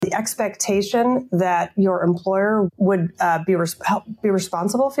the expectation that your employer would be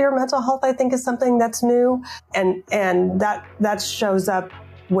responsible for your mental health, I think, is something that's new, and that shows up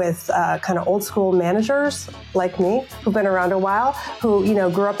with kind of old school managers like me who've been around a while, who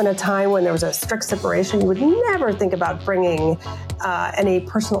grew up in a time when there was a strict separation. You would never think about bringing any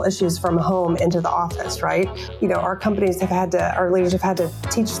personal issues from home into the office, right? Our our leaders have had to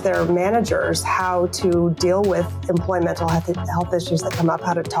teach their managers how to deal with employee mental health issues that come up,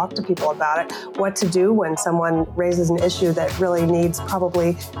 how to talk to people about it, what to do when someone raises an issue that really needs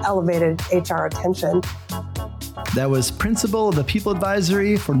probably elevated HR attention. That was Principal of the People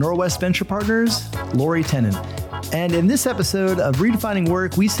Advisory for Norwest Venture Partners, Laurie Tennant. And in this episode of Redefining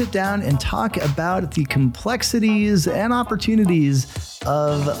Work, we sit down and talk about the complexities and opportunities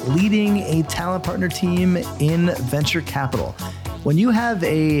of leading a talent partner team in venture capital. When you have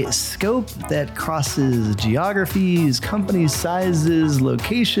a scope that crosses geographies, company sizes,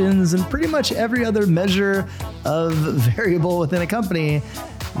 locations, and pretty much every other measure of variable within a company,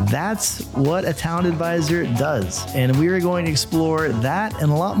 that's what a talent advisor does. And we are going to explore that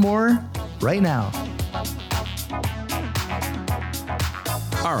and a lot more right now.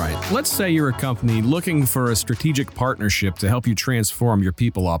 All right, let's say you're a company looking for a strategic partnership to help you transform your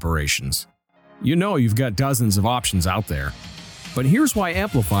people operations. You know you've got dozens of options out there, but here's why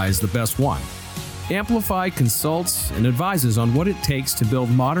Amplify is the best one. Amplify consults and advises on what it takes to build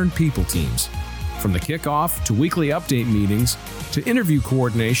modern people teams, from the kickoff to weekly update meetings to interview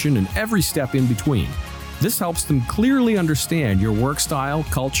coordination and every step in between. This helps them clearly understand your work style,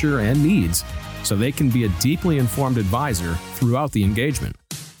 culture, and needs so they can be a deeply informed advisor throughout the engagement.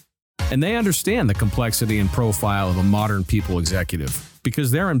 And they understand the complexity and profile of a modern people executive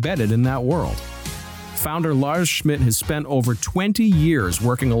because they're embedded in that world. Founder Lars Schmidt has spent over 20 years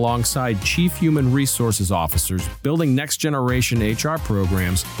working alongside chief human resources officers, building next-generation HR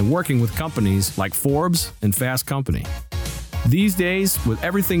programs, and working with companies like Forbes and Fast Company. These days, with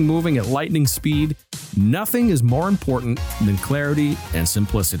everything moving at lightning speed, nothing is more important than clarity and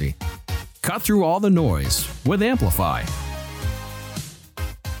simplicity. Cut through all the noise with Amplify.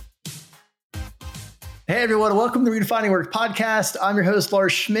 Hey everyone, welcome to the Redefining Work podcast. I'm your host,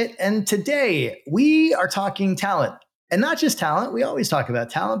 Lars Schmidt, and today we are talking talent. And not just talent, we always talk about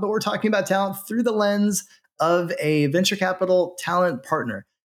talent, but we're talking about talent through the lens of a venture capital talent partner.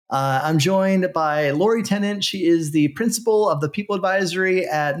 I'm joined by Laurie Tennant. She is the principal of the People Advisory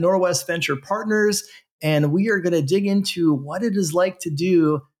at Norwest Venture Partners, and we are going to dig into what it is like to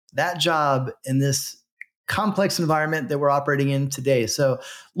do that job in this complex environment that we're operating in today. So,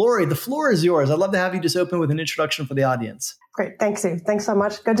 Laurie, the floor is yours. I'd love to have you just open with an introduction for the audience. Great. Thanks, Sue. Thanks so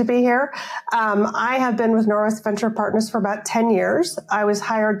much. Good to be here. I have been with Norwest Venture Partners for about 10 years. I was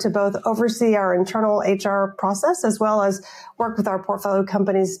hired to both oversee our internal HR process as well as work with our portfolio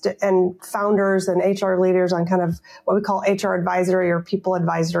companies and founders and HR leaders on kind of what we call HR advisory or people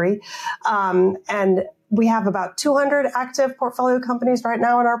advisory. And we have about 200 active portfolio companies right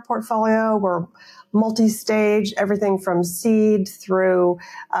now in our portfolio. We're multi-stage, everything from seed through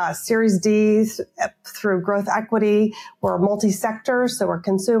Series D through growth equity. We're multi-sector, so we're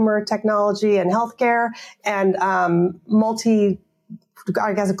consumer, technology, and healthcare, and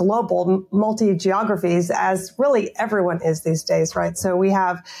global, multi-geographies, as really everyone is these days, right? So we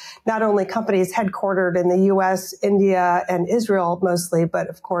have not only companies headquartered in the US, India, and Israel mostly, but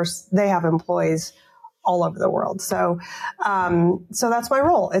of course they have employees all over the world. So that's my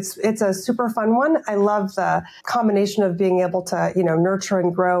role. It's a super fun one. I love the combination of being able to, nurture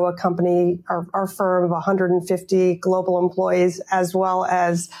and grow a company, our firm of 150 global employees, as well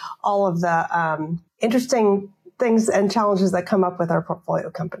as all of the interesting things and challenges that come up with our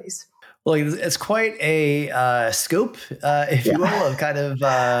portfolio companies. Well, it's quite a scope, if you will, of kind of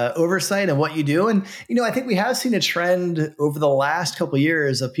oversight of what you do. And, I think we have seen a trend over the last couple of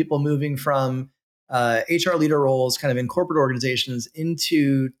years of people moving from HR leader roles kind of in corporate organizations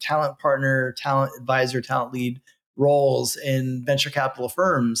into talent partner, talent advisor, talent lead roles in venture capital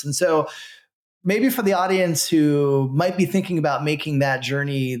firms. And so maybe for the audience who might be thinking about making that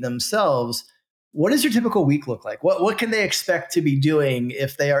journey themselves, what does your typical week look like? What can they expect to be doing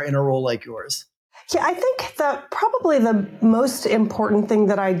if they are in a role like yours? Yeah, I think that probably the most important thing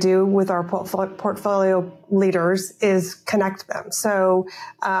that I do with our portfolio leaders is connect them. So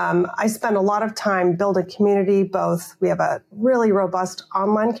I spend a lot of time building community. We have a really robust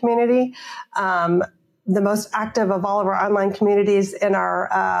online community, the most active of all of our online communities in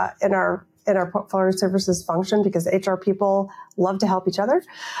our portfolio services function, because HR people love to help each other.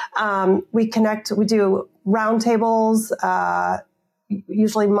 We connect. We do roundtables.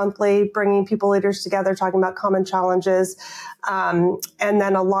 usually monthly, bringing people leaders together, talking about common challenges, and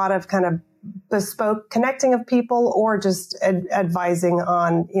then a lot of kind of bespoke connecting of people or just advising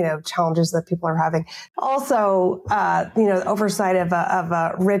on, challenges that people are having. Also, oversight of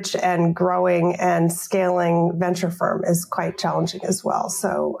a rich and growing and scaling venture firm is quite challenging as well.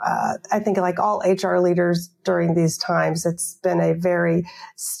 So I think like all HR leaders during these times, it's been a very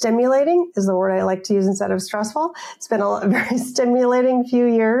stimulating is the word I like to use instead of stressful. It's been a very stimulating few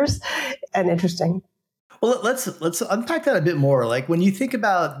years and interesting. Well, let's unpack that a bit more. Like when you think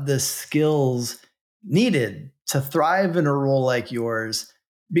about the skills needed to thrive in a role like yours,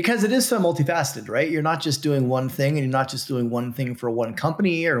 because it is so multifaceted, right? You're not just doing one thing, and you're not just doing one thing for one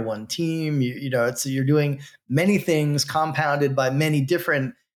company or one team. You're doing many things compounded by many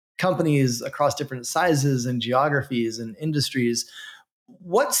different companies across different sizes and geographies and industries.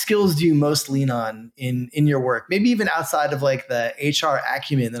 What skills do you most lean on in your work? Maybe even outside of like the HR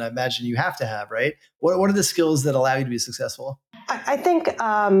acumen that I imagine you have to have, right? What are the skills that allow you to be successful? I think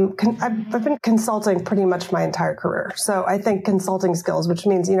I've been consulting pretty much my entire career. So I think consulting skills, which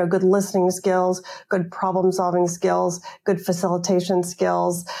means, good listening skills, good problem solving skills, good facilitation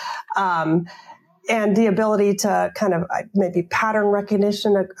skills, and the ability to kind of maybe pattern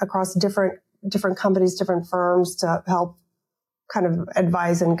recognition across different companies, different firms to help kind of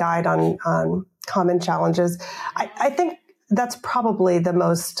advise and guide on common challenges. I think that's probably the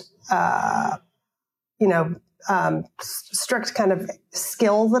most, strict kind of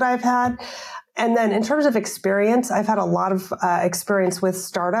skill that I've had. And then in terms of experience, I've had a lot of experience with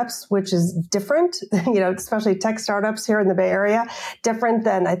startups, which is different, especially tech startups here in the Bay Area, different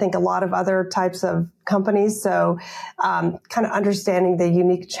than I think a lot of other types of companies. So kind of understanding the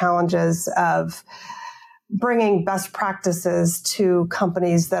unique challenges of bringing best practices to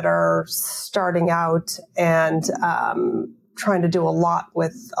companies that are starting out and trying to do a lot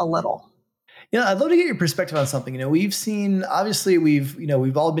with a little. I'd love to get your perspective on something. We've seen, obviously,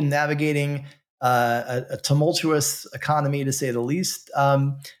 we've all been navigating a tumultuous economy, to say the least.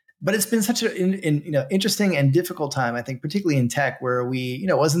 But it's been such an interesting and difficult time, I think, particularly in tech, where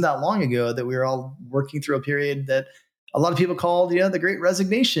it wasn't that long ago that we were all working through a period that a lot of people called, the Great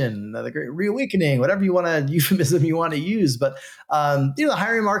Resignation, the Great Reawakening, whatever euphemism you want to use. But, the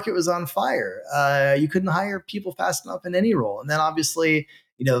hiring market was on fire. You couldn't hire people fast enough in any role. And then obviously,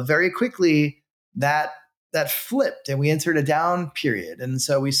 very quickly that flipped and we entered a down period. And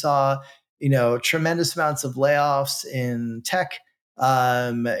so we saw, tremendous amounts of layoffs in tech,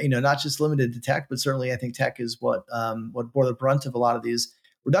 not just limited to tech, but certainly I think tech is what bore the brunt of a lot of these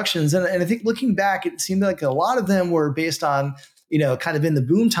reductions. And I think looking back, it seemed like a lot of them were based on, kind of in the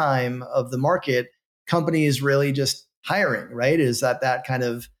boom time of the market, companies really just hiring, right? Is that kind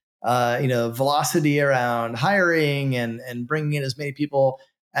of, velocity around hiring and bringing in as many people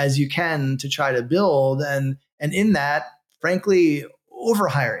as you can to try to build. And in that, frankly,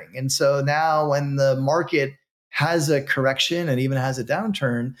 overhiring. And so now when the market has a correction and even has a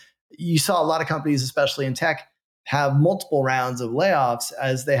downturn, you saw a lot of companies, especially in tech, have multiple rounds of layoffs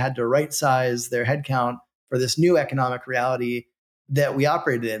as they had to right size their headcount for this new economic reality that we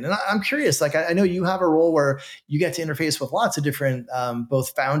operated in. And I'm curious, like I know you have a role where you get to interface with lots of different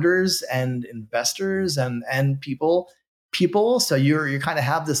both founders and investors and people. So you kind of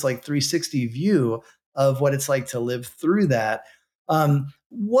have this like 360 view of what it's like to live through that.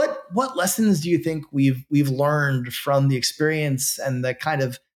 What lessons do you think we've learned from the experience and the kind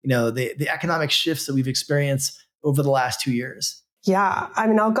of the economic shifts that we've experienced over the last 2 years? Yeah. I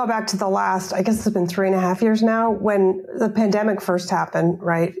mean, I'll go back to the last, I guess it's been 3.5 years now when the pandemic first happened,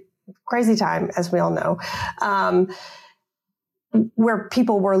 right? Crazy time, as we all know, where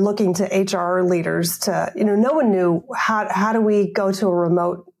people were looking to HR leaders to, no one knew how do we go to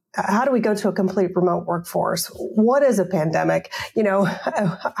a complete remote workforce? What is a pandemic?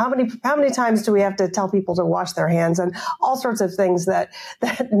 How many times do we have to tell people to wash their hands and all sorts of things that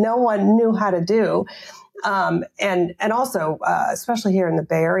no one knew how to do? And also, especially here in the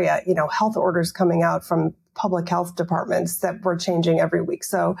Bay Area, health orders coming out from public health departments that were changing every week.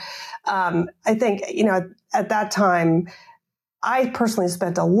 So, I think, at that time, I personally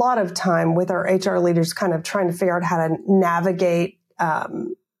spent a lot of time with our HR leaders kind of trying to figure out how to navigate,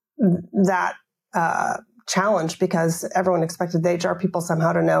 that, challenge because everyone expected the HR people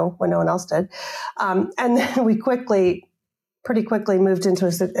somehow to know when no one else did. And then we pretty quickly moved into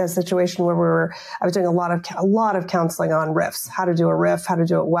a situation where I was doing a lot of counseling on RIFs, how to do a RIF, how to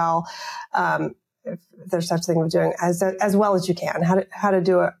do it well. If there's such thing of doing as well as you can, how to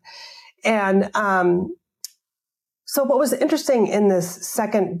do it. And, So what was interesting in this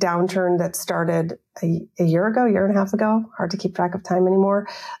second downturn that started a year and a half ago, hard to keep track of time anymore,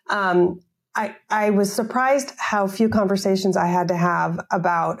 I was surprised how few conversations I had to have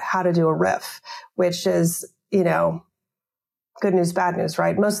about how to do a RIF, which is, good news, bad news,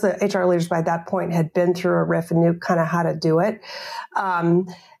 right? Most of the HR leaders by that point had been through a RIF and knew kind of how to do it.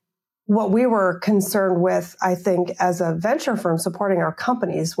 What we were concerned with, I think, as a venture firm supporting our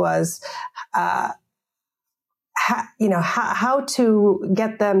companies was, how to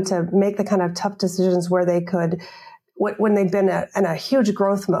get them to make the kind of tough decisions where they could, when they've been in a huge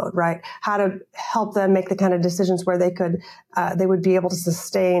growth mode, right? How to help them make the kind of decisions where they would be able to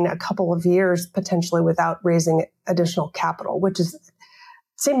sustain a couple of years potentially without raising additional capital, which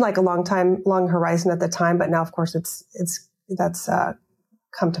seemed like a long horizon at the time, but now of course that's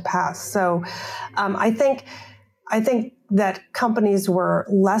come to pass. So I think that companies were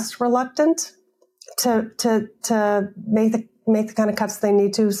less reluctant to make the kind of cuts they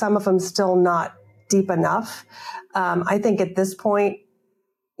need to. Some of them still not deep enough. I think at this point,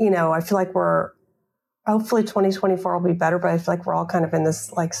 I feel like hopefully 2024 will be better, but I feel like we're all kind of in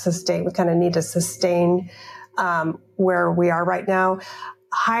this we kind of need to sustain where we are right now.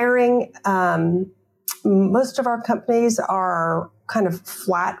 Hiring, most of our companies are kind of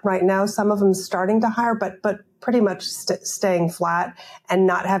flat right now. Some of them starting to hire, but pretty much staying flat and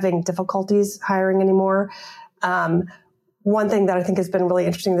not having difficulties hiring anymore. One thing that I think has been really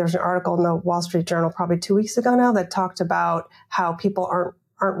interesting, there's an article in the Wall Street Journal probably 2 weeks ago now that talked about how people aren't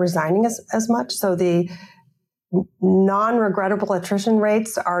resigning as much. So the non-regrettable attrition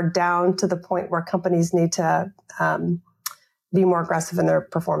rates are down to the point where companies need to be more aggressive in their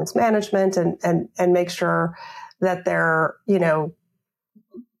performance management and make sure that they're,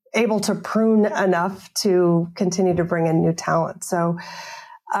 able to prune enough to continue to bring in new talent. So,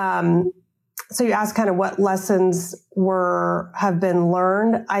 so you asked kind of what lessons have been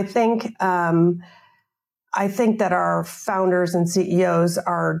learned. I think that our founders and CEOs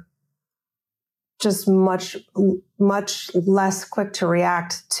are just much less quick to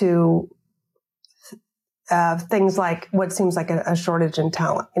react to things like what seems like a shortage in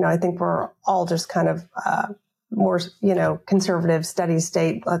talent. I think we're all just kind of more, conservative, steady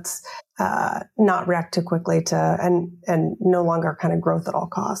state. Let's not react too quickly to and no longer kind of growth at all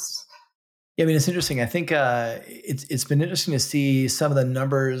costs. Yeah, I mean, it's interesting. I think it's been interesting to see some of the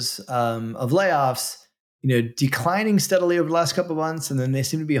numbers of layoffs, declining steadily over the last couple of months, and then they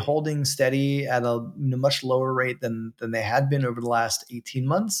seem to be holding steady at a much lower rate than they had been over the last 18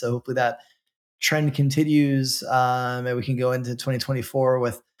 months. So hopefully that trend continues, and we can go into 2024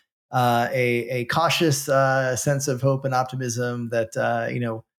 with a cautious sense of hope and optimism that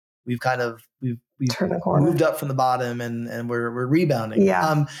we've moved up from the bottom and we're rebounding.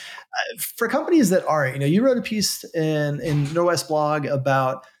 Yeah. For companies that aren't, you wrote a piece in Norwest blog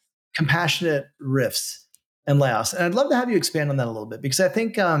about compassionate RIFs and layoffs, and I'd love to have you expand on that a little bit, because I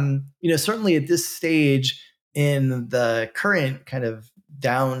think certainly at this stage in the current kind of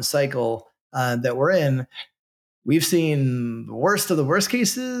down cycle that we're in, we've seen the worst of the worst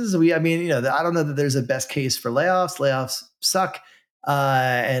cases. I don't know that there's a best case for layoffs. Layoffs suck.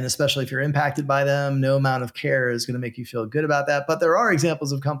 And especially if you're impacted by them, no amount of care is going to make you feel good about that. But there are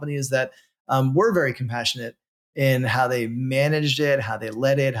examples of companies that were very compassionate in how they managed it, how they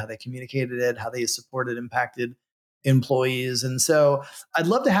led it, how they communicated it, how they supported impacted employees. And so I'd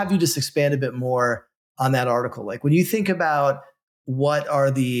love to have you just expand a bit more on that article. Like, when you think about what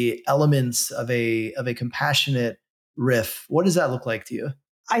are the elements of a compassionate RIF, what does that look like to you?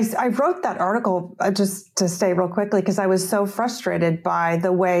 I wrote that article just to say real quickly because I was so frustrated by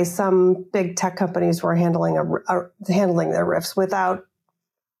the way some big tech companies were handling their RIFs without,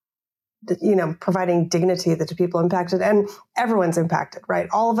 providing dignity to people impacted. And everyone's impacted, right?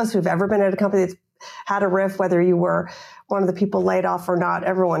 All of us who've ever been at a company that's had a RIF, whether you were one of the people laid off or not,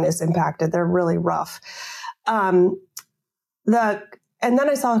 everyone is impacted. They're really rough. And then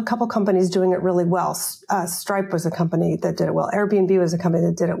I saw a couple companies doing it really well. Stripe was a company that did it well. Airbnb was a company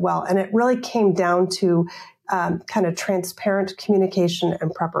that did it well. And it really came down to kind of transparent communication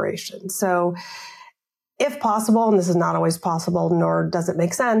and preparation. So if possible, and this is not always possible, nor does it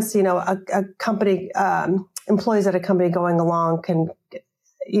make sense, a company, employees at a company going along can,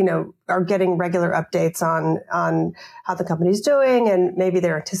 are getting regular updates on how the company's doing, and maybe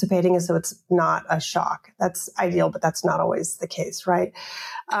they're anticipating it, so it's not a shock. That's ideal, but that's not always the case, right?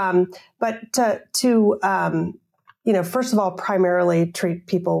 But to first of all, primarily treat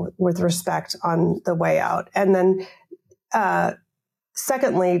people with respect on the way out, and then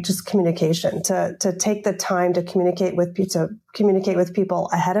Secondly, just communication, to take the time to communicate with people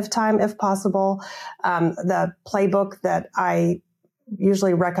ahead of time, if possible. The playbook that I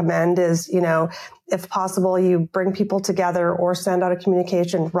usually recommend is, if possible, you bring people together or send out a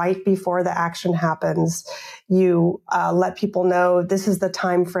communication right before the action happens. You let people know this is the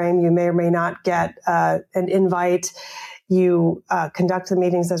time frame. You may or may not get an invite. You conduct the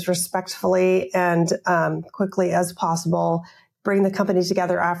meetings as respectfully and quickly as possible. Bring the company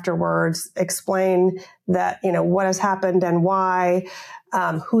together afterwards. Explain that what has happened and why,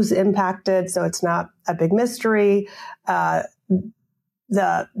 who's impacted, so it's not a big mystery. The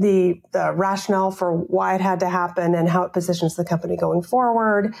rationale for why it had to happen and how it positions the company going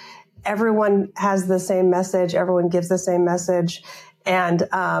forward. Everyone has the same message. Everyone gives the same message, and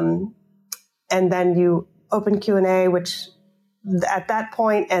then you open Q&A, which at that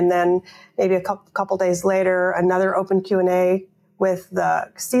point, and then maybe a couple days later, another open Q&A with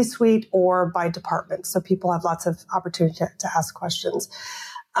the C-suite or by department, so people have lots of opportunity to ask questions.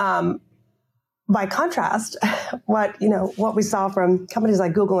 By contrast, what we saw from companies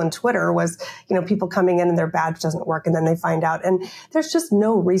like Google and Twitter was, people coming in and their badge doesn't work, and then they find out, and there's just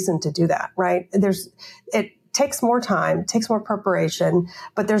no reason to do that, right? It takes more time, takes more preparation,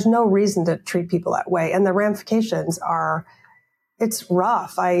 but there's no reason to treat people that way, and the ramifications are. It's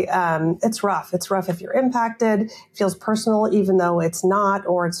rough. It's rough. It's rough if you're impacted. It feels personal, even though it's not,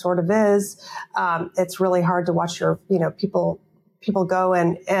 or it sort of is. It's really hard to watch your, people go,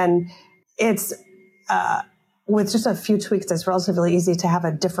 and it's with just a few tweaks, it's relatively easy to have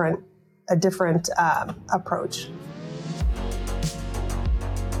a different approach.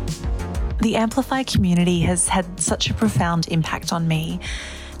 The Amplify community has had such a profound impact on me.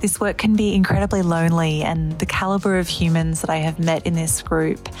 This work can be incredibly lonely, and the caliber of humans that I have met in this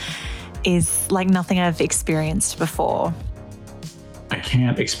group is like nothing I've experienced before. I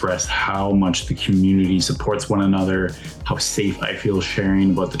can't express how much the community supports one another, how safe I feel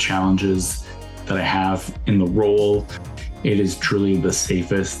sharing about the challenges that I have in the role. It is truly the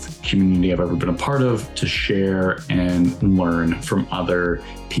safest community I've ever been a part of to share and learn from other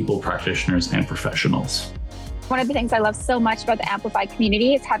people practitioners and professionals. One of the things I love so much about the Amplify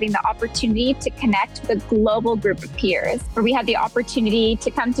community is having the opportunity to connect with a global group of peers, where we have the opportunity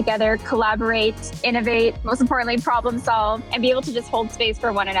to come together, collaborate, innovate, most importantly, problem solve, and be able to just hold space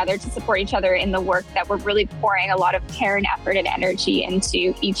for one another to support each other in the work that we're really pouring a lot of care and effort and energy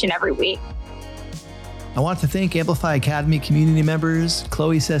into each and every week. I want to thank Amplify Academy community members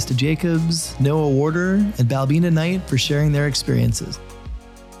Chloe Sesta-Jacobs, Noah Warder, and Balbina Knight for sharing their experiences.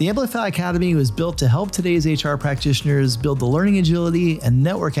 The Amplify Academy was built to help today's HR practitioners build the learning agility and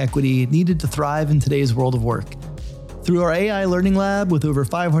network equity needed to thrive in today's world of work. Through our AI Learning Lab with over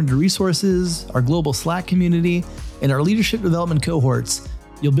 500 resources, our global Slack community, and our leadership development cohorts,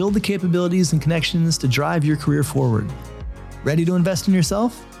 you'll build the capabilities and connections to drive your career forward. Ready to invest in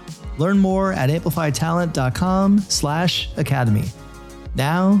yourself? Learn more at amplifytalent.com/academy.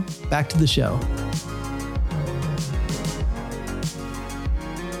 Now, back to the show.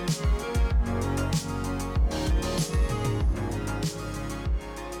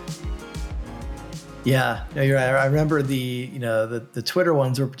 Yeah, no, you're right. I remember the Twitter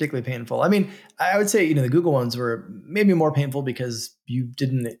ones were particularly painful. I mean, I would say, the Google ones were maybe more painful because you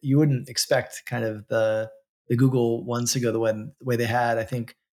wouldn't expect kind of the Google ones to go the way they had. I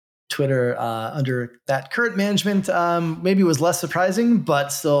think Twitter under that current management maybe was less surprising,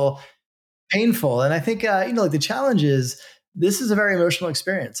 but still painful. And I think like the challenge is this is a very emotional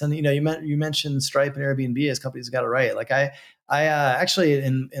experience. And you mentioned Stripe and Airbnb as companies that got it right. Like I actually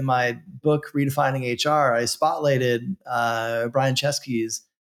in my book Redefining HR, I spotlighted Brian Chesky's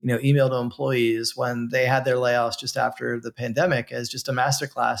email to employees when they had their layoffs just after the pandemic as just a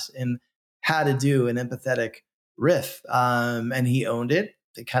masterclass in how to do an empathetic riff, and he owned it.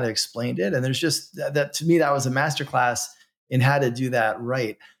 They kind of explained it, and there's just that to me that was a masterclass in how to do that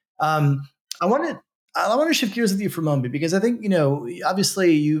right. I want to shift gears with you for a moment because I think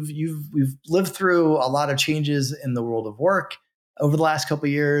obviously we've lived through a lot of changes in the world of work over the last couple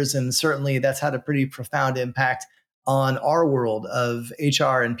of years, and certainly that's had a pretty profound impact on our world of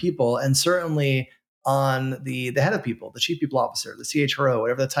HR and people, and certainly on the head of people, the chief people officer, the CHRO,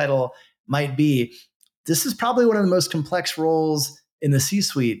 whatever the title might be. This is probably one of the most complex roles in the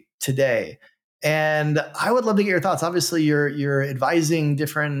C-suite today. And I would love to get your thoughts. Obviously, you're advising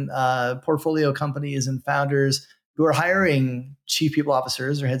different portfolio companies and founders who are hiring chief people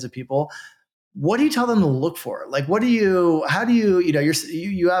officers or heads of people. What do you tell them to look for? Like, how do you have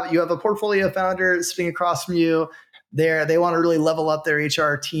a portfolio founder sitting across from you. They want to really level up their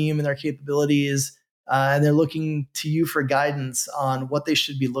HR team and their capabilities. and they're looking to you for guidance on what they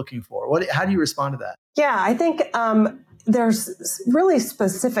should be looking for. How do you respond to that? Yeah, I think there's really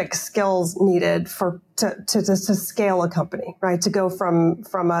specific skills needed to scale a company, right? To go from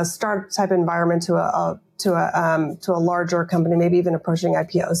a startup type environment to a larger company, maybe even approaching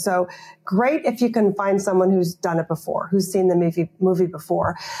IPO. So great if you can find someone who's done it before, who's seen the movie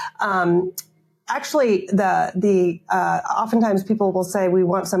before. Actually, oftentimes people will say we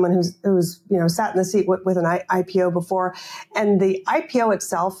want someone who's sat in the seat with an IPO before, and the IPO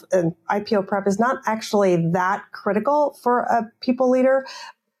itself and IPO prep is not actually that critical for a people leader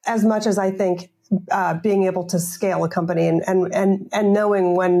as much as I think being able to scale a company and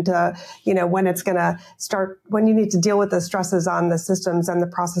knowing when to, when it's going to start, when you need to deal with the stresses on the systems and the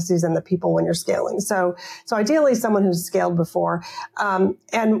processes and the people when you're scaling. So ideally someone who's scaled before.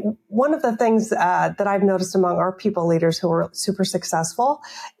 And one of the things that I've noticed among our people leaders who are super successful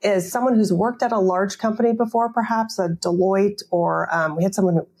is someone who's worked at a large company before, perhaps a Deloitte, or we had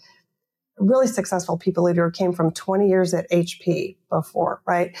someone really successful people leader who came from 20 years at HP before,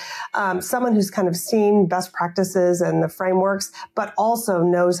 right? Someone who's kind of seen best practices and the frameworks, but also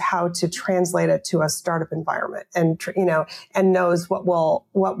knows how to translate it to a startup environment and knows what will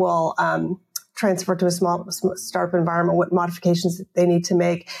transfer to a small startup environment, what modifications they need to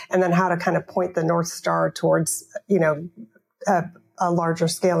make, and then how to kind of point the North Star towards, a larger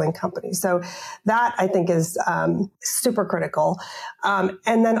scaling company. So that I think is super critical. And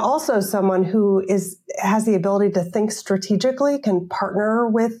then also someone who has the ability to think strategically, can partner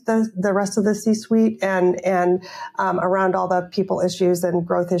with the rest of the C-suite and around all the people issues and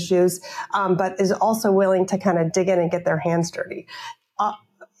growth issues, but is also willing to kind of dig in and get their hands dirty.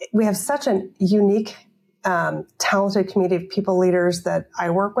 We have such a unique talented community of people leaders that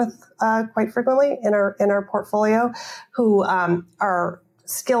I work with quite frequently in our portfolio, who are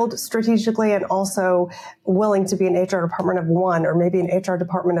skilled strategically and also willing to be an HR department of one, or maybe an HR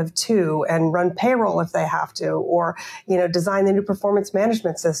department of two, and run payroll if they have to, or design the new performance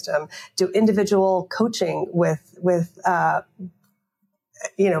management system, do individual coaching with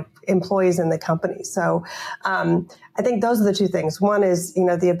employees in the company. So I think those are the two things. One is,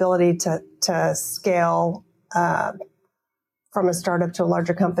 the ability to scale from a startup to a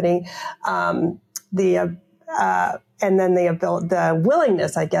larger company. And then the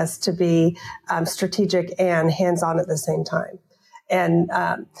willingness, I guess, to be strategic and hands-on at the same time. And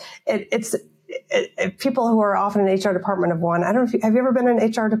it's people who are often in HR department of one. I don't know have you ever been in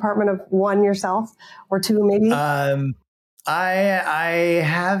HR department of one yourself, or two maybe? I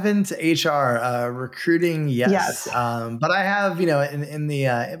haven't HR recruiting, yes. But I have, in the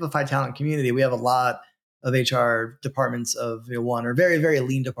Amplified Talent community, we have a lot of HR departments of one, or very, very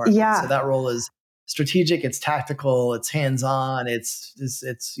lean departments. Yeah. So that role is strategic, it's tactical, it's hands-on, it's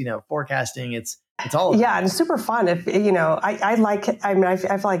forecasting, it's all of it. Yeah, and it's super fun. If I feel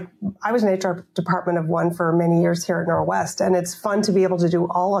like I was in HR department of one for many years here at Norwest, and it's fun to be able to do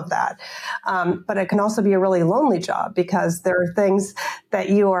all of that. But it can also be a really lonely job, because there are things that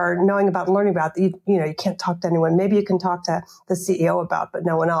you are knowing about and learning about that you can't talk to anyone. Maybe you can talk to the CEO about, but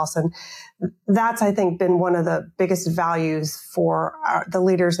no one else. And that's, I think, been one of the biggest values for the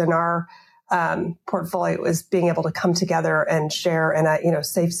leaders in our portfolio, is being able to come together and share in a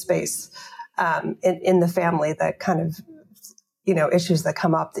safe space. In the family, that kind of, issues that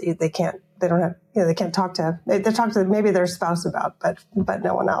come up that they can't talk to, they talk to maybe their spouse about, but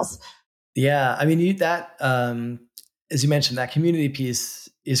no one else. Yeah. I mean, as you mentioned, that community piece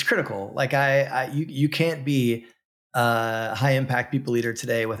is critical. Like you can't be a high impact people leader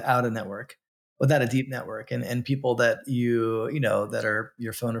today without a network, without a deep network, and people that that are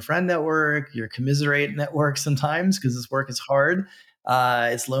your phone a friend network, your commiserate network sometimes, because this work is hard.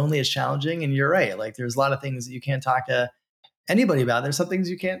 It's lonely, it's challenging, and you're right. Like, there's a lot of things that you can't talk to anybody about. There's some things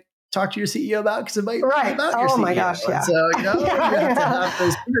you can't talk to your CEO about because it might be about your CEO. Oh my gosh, yeah. And so you have to have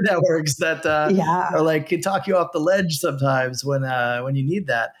those peer networks that are like, can talk you off the ledge sometimes when you need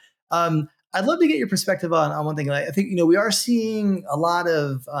that. I'd love to get your perspective on one thing. I think we are seeing a lot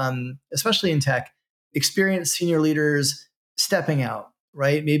of, especially in tech, experienced senior leaders stepping out.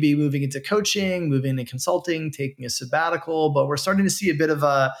 Right? Maybe moving into coaching, moving into consulting, taking a sabbatical, but we're starting to see a bit of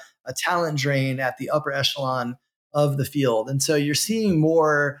a talent drain at the upper echelon of the field. And so you're seeing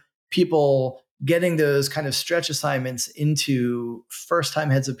more people getting those kind of stretch assignments into first-time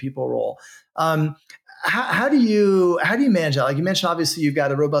heads of people role. How do you manage that? Like you mentioned, obviously you've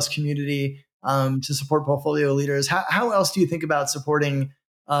got a robust community to support portfolio leaders. How else do you think about supporting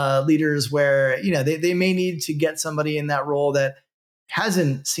leaders where they may need to get somebody in that role that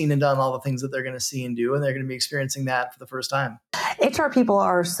hasn't seen and done all the things that they're going to see and do, and they're going to be experiencing that for the first time. HR people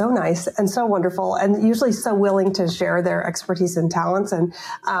are so nice and so wonderful and usually so willing to share their expertise and talents. And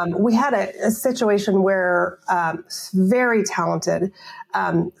we had a situation where very talented,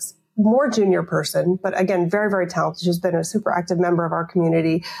 more junior person, but again, very, very talented. She's been a super active member of our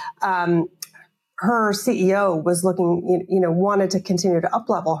community. Her CEO was looking, wanted to continue to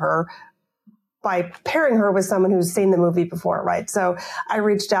up-level her by pairing her with someone who's seen the movie before, right? So I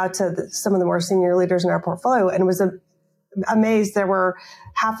reached out to some of the more senior leaders in our portfolio and was amazed. There were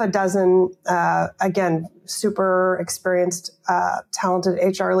half a dozen, again, super experienced, talented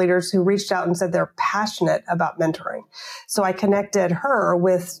HR leaders who reached out and said they're passionate about mentoring. So I connected her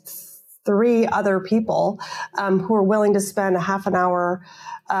with 3 other people who are willing to spend a half an hour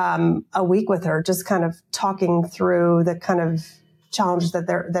a week with her, just kind of talking through the kind of challenges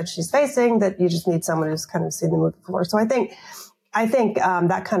that she's facing, that you just need someone who's kind of seen the movie before. So I think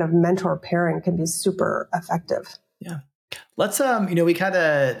that kind of mentor pairing can be super effective. Yeah. Let's, we had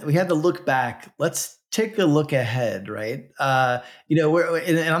to look back. Let's take a look ahead, right? And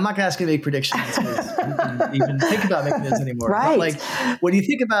I'm not going to ask you to make predictions because you can even think about making those anymore. Right. But like, when you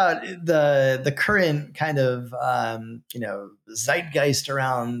think about the current kind of, zeitgeist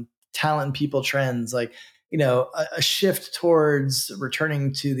around talent, people, trends, like, a shift towards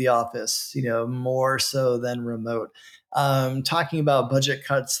returning to the office, more so than remote, talking about budget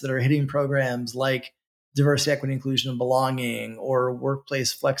cuts that are hitting programs like diversity, equity, inclusion, and belonging, or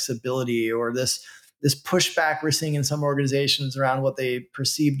workplace flexibility, or this pushback we're seeing in some organizations around what they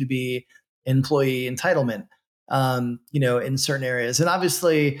perceive to be employee entitlement, in certain areas. And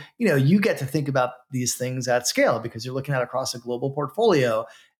obviously, you get to think about these things at scale because you're looking at across a global portfolio.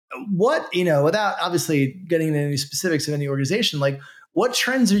 What, without obviously getting into any specifics of any organization, like what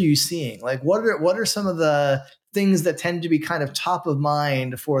trends are you seeing? Like what are some of the things that tend to be kind of top of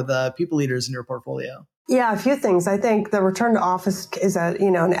mind for the people leaders in your portfolio? Yeah, a few things. I think the return to office is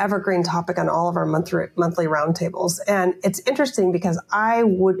an evergreen topic on all of our monthly roundtables. And it's interesting because I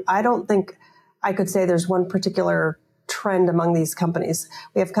don't think I could say there's one particular trend among these companies.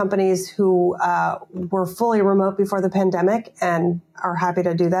 We have companies who were fully remote before the pandemic and are happy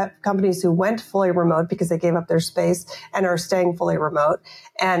to do that. Companies who went fully remote because they gave up their space and are staying fully remote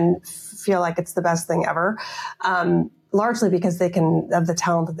and feel like it's the best thing ever. Largely because of the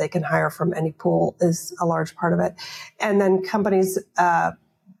talent that they can hire from any pool is a large part of it. And then companies,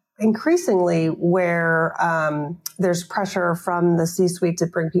 increasingly where, there's pressure from the C-suite to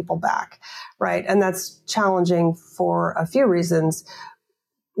bring people back, right? And that's challenging for a few reasons.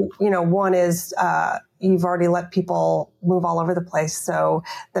 One is, you've already let people move all over the place. So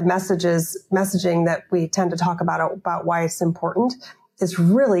the messaging that we tend to talk about why it's important is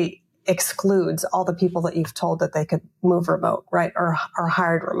really excludes all the people that you've told that they could move remote, right? Or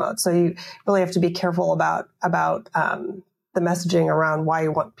hired remote. So you really have to be careful about the messaging around why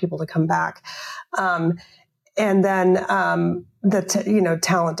you want people to come back. And then,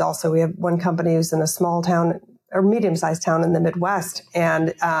 talent also. We have one company who's in a small town or medium-sized town in the Midwest, and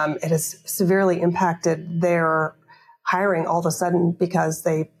it has severely impacted their hiring all of a sudden because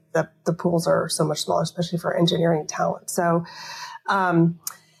the pools are so much smaller, especially for engineering talent. So, and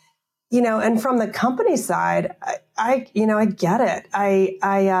from the company side, I get it.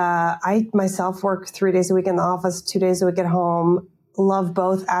 I myself work 3 days a week in the office, 2 days a week at home, love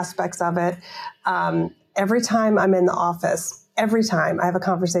both aspects of it. Every time I'm in the office, every time I have a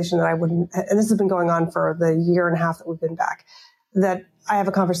conversation that I wouldn't, and this has been going on for the year and a half that we've been back, that I have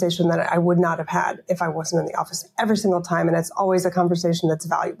a conversation that I would not have had if I wasn't in the office every single time. And it's always a conversation that's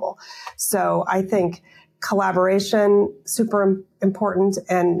valuable. So I think collaboration, super important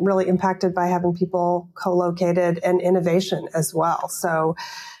and really impacted by having people co-located, and innovation as well. So,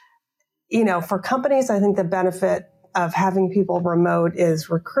 for companies, I think the benefit of having people remote is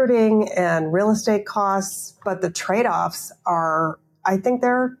recruiting and real estate costs, but the trade-offs I think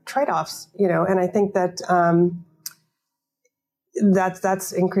they're trade-offs, and I think that,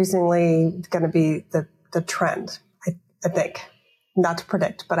 that's increasingly going to be the trend, I think. Not to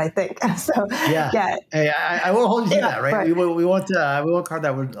predict, but I think so. Yeah. Hey, I won't hold you to that, right? We won't card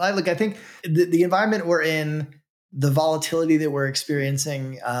that word. I think the environment we're in, the volatility that we're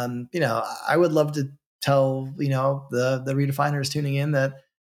experiencing, I would love to tell the redefiners tuning in that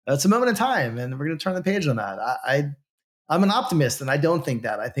it's a moment in time, and we're going to turn the page on that. I'm an optimist, and I don't think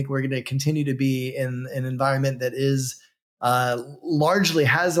that. I think we're going to continue to be in an environment that is largely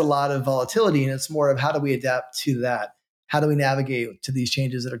has a lot of volatility, and it's more of how do we adapt to that. How do we navigate to these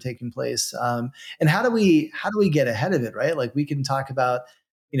changes that are taking place? And how do we get ahead of it, right? Like we can talk about,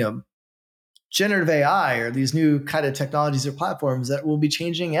 generative AI or these new kind of technologies or platforms that will be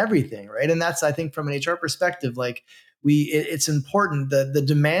changing everything, right? And that's, I think, from an HR perspective, like it's important that the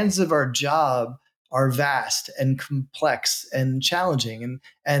demands of our job are vast and complex and challenging,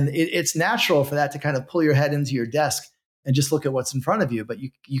 and it's natural for that to kind of pull your head into your desk and just look at what's in front of you. But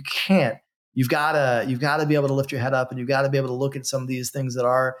you can't. You've got to be able to lift your head up, and you've got to be able to look at some of these things that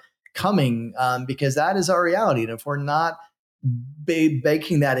are coming, because that is our reality. And if we're not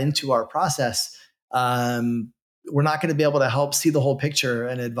baking that into our process, we're not going to be able to help see the whole picture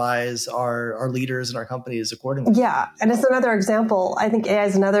and advise our leaders and our companies accordingly. Yeah. And it's another example. I think AI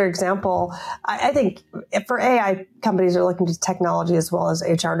is another example. I think for AI, companies are looking to technology as well as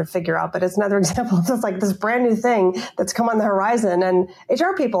HR to figure out, but it's another example of just like this brand new thing that's come on the horizon, and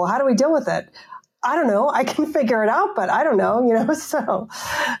HR people, how do we deal with it? I don't know. I can figure it out, but I don't know, so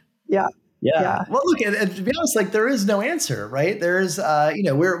yeah. Yeah. Well, look, and to be honest, like there is no answer, right? There's,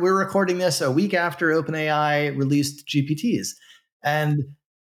 we're recording this a week after OpenAI released GPTs, and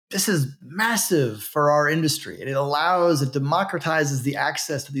this is massive for our industry. And it democratizes the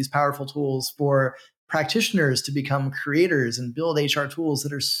access to these powerful tools for practitioners to become creators and build HR tools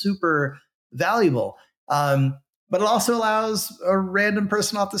that are super valuable. But it also allows a random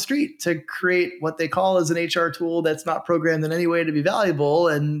person off the street to create what they call as an HR tool that's not programmed in any way to be valuable.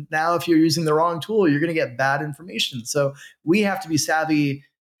 And now if you're using the wrong tool, you're going to get bad information. So we have to be savvy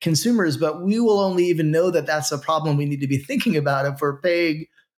consumers, but we will only even know that that's a problem we need to be thinking about if we're paying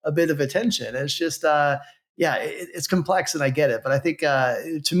a bit of attention. It's just, it's complex, and I get it. But I think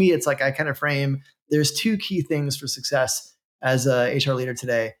to me, it's like I kind of frame, there's two key things for success as a HR leader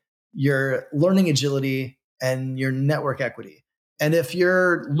today: your learning agility and your network equity. And if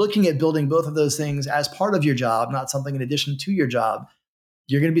you're looking at building both of those things as part of your job, not something in addition to your job,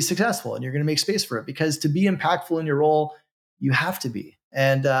 you're going to be successful and you're going to make space for it, because to be impactful in your role, you have to be.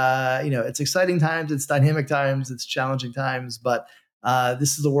 And, it's exciting times, it's dynamic times, it's challenging times, but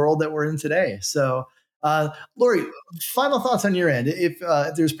this is the world that we're in today. So, Laurie, final thoughts on your end. If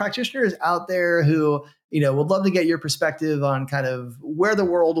there's practitioners out there who, would love to get your perspective on kind of where the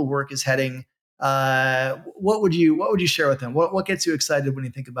world of work is heading, what would you share with them? What gets you excited when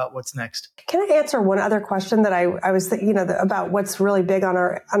you think about what's next? Can I answer one other question that I was thinking, about what's really big on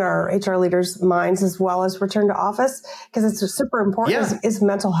our HR leaders' minds as well as return to office, because it's super important, is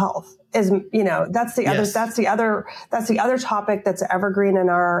mental health. That's the other topic that's evergreen in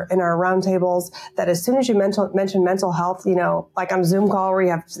our roundtables, that as soon as you mention mental health, like on a Zoom call where you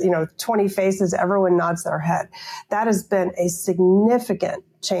have 20 faces, everyone nods their head. That has been a significant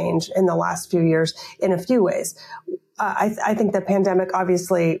change in the last few years in a few ways. I think the pandemic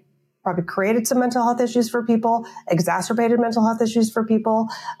obviously probably created some mental health issues for people, exacerbated mental health issues for people.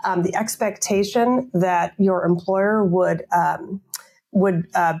 The expectation that your employer would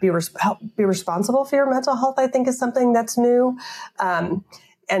be responsible for your mental health, I think, is something that's new, and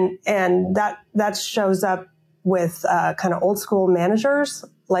that shows up with kind of old school managers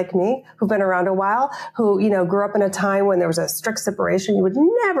like me, who've been around a while, who grew up in a time when there was a strict separation. You would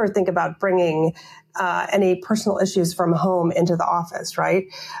never think about bringing any personal issues from home into the office, right?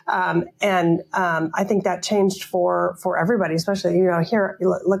 I think that changed for everybody, especially here.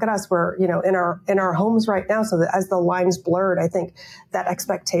 Look at us; we're in our homes right now. So that as the lines blurred, I think that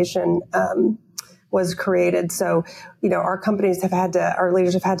expectation was created. So our our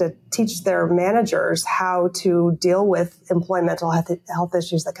leaders have had to teach their managers how to deal with employee mental health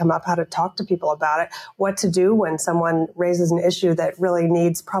issues that come up, how to talk to people about it, what to do when someone raises an issue that really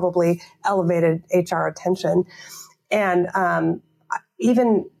needs probably elevated HR attention. And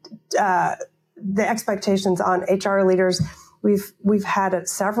even the expectations on HR leaders, we've had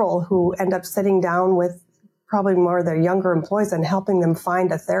several who end up sitting down with probably more of their younger employees and helping them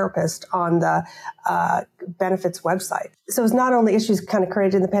find a therapist on the benefits website. So it's not only issues kind of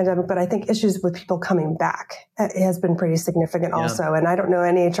created in the pandemic, but I think issues with people coming back has been pretty significant also. And I don't know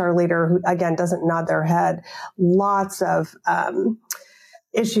any HR leader who, again, doesn't nod their head. Lots of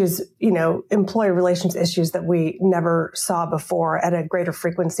issues, employee relations issues that we never saw before at a greater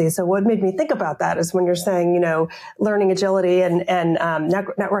frequency. So what made me think about that is when you're saying, learning agility and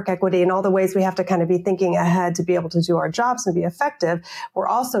network equity and all the ways we have to kind of be thinking ahead to be able to do our jobs and be effective, we're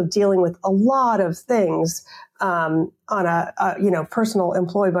also dealing with a lot of things on a personal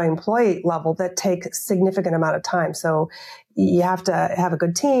employee by employee level that take significant amount of time. So you have to have a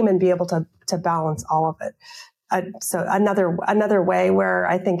good team and be able to balance all of it. So another way where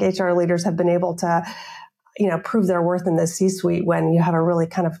I think HR leaders have been able to, prove their worth in the C-suite when you have a really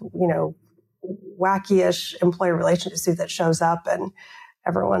kind of, wacky-ish employee relationship that shows up and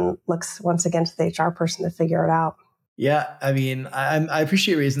everyone looks once again to the HR person to figure it out. Yeah, I mean, I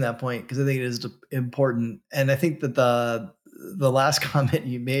appreciate raising that point because I think it is important, and I think that the last comment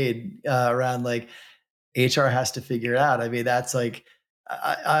you made around like HR has to figure it out. I mean, that's like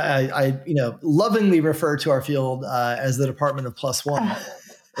I lovingly refer to our field as the Department of Plus One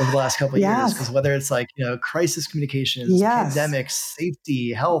over the last couple of years, because whether it's like crisis communications, pandemics,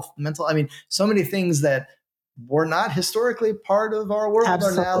 safety, health, mental, I mean, so many things that were not historically part of our world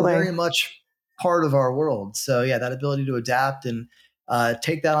are now very much part of our world. So yeah, that ability to adapt and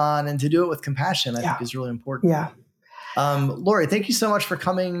take that on and to do it with compassion, I think is really important. Yeah. Laurie, thank you so much for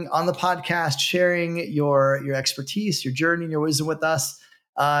coming on the podcast, sharing your expertise, your journey, and your wisdom with us.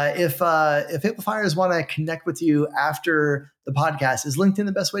 If amplifiers want to connect with you after the podcast, is LinkedIn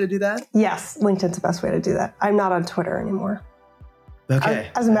the best way to do that? Yes, LinkedIn's the best way to do that. I'm not on Twitter anymore. Okay.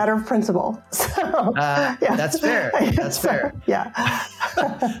 As a matter of principle. So, That's fair. That's fair. Yeah.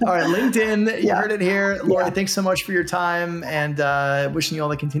 All right, LinkedIn, you heard it here. Laurie, thanks so much for your time, and wishing you all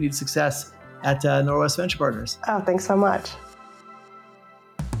the continued success at Norwest Venture Partners. Oh, thanks so much.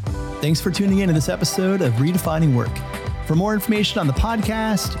 Thanks for tuning in to this episode of Redefining Work. For more information on the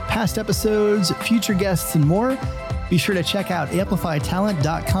podcast, past episodes, future guests, and more, be sure to check out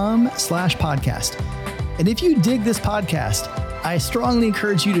amplifytalent.com/podcast. And if you dig this podcast, I strongly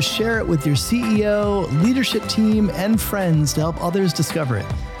encourage you to share it with your CEO, leadership team, and friends to help others discover it.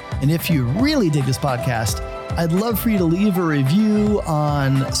 And if you really dig this podcast, I'd love for you to leave a review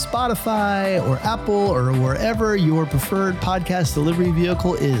on Spotify or Apple or wherever your preferred podcast delivery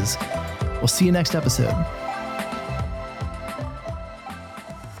vehicle is. We'll see you next episode.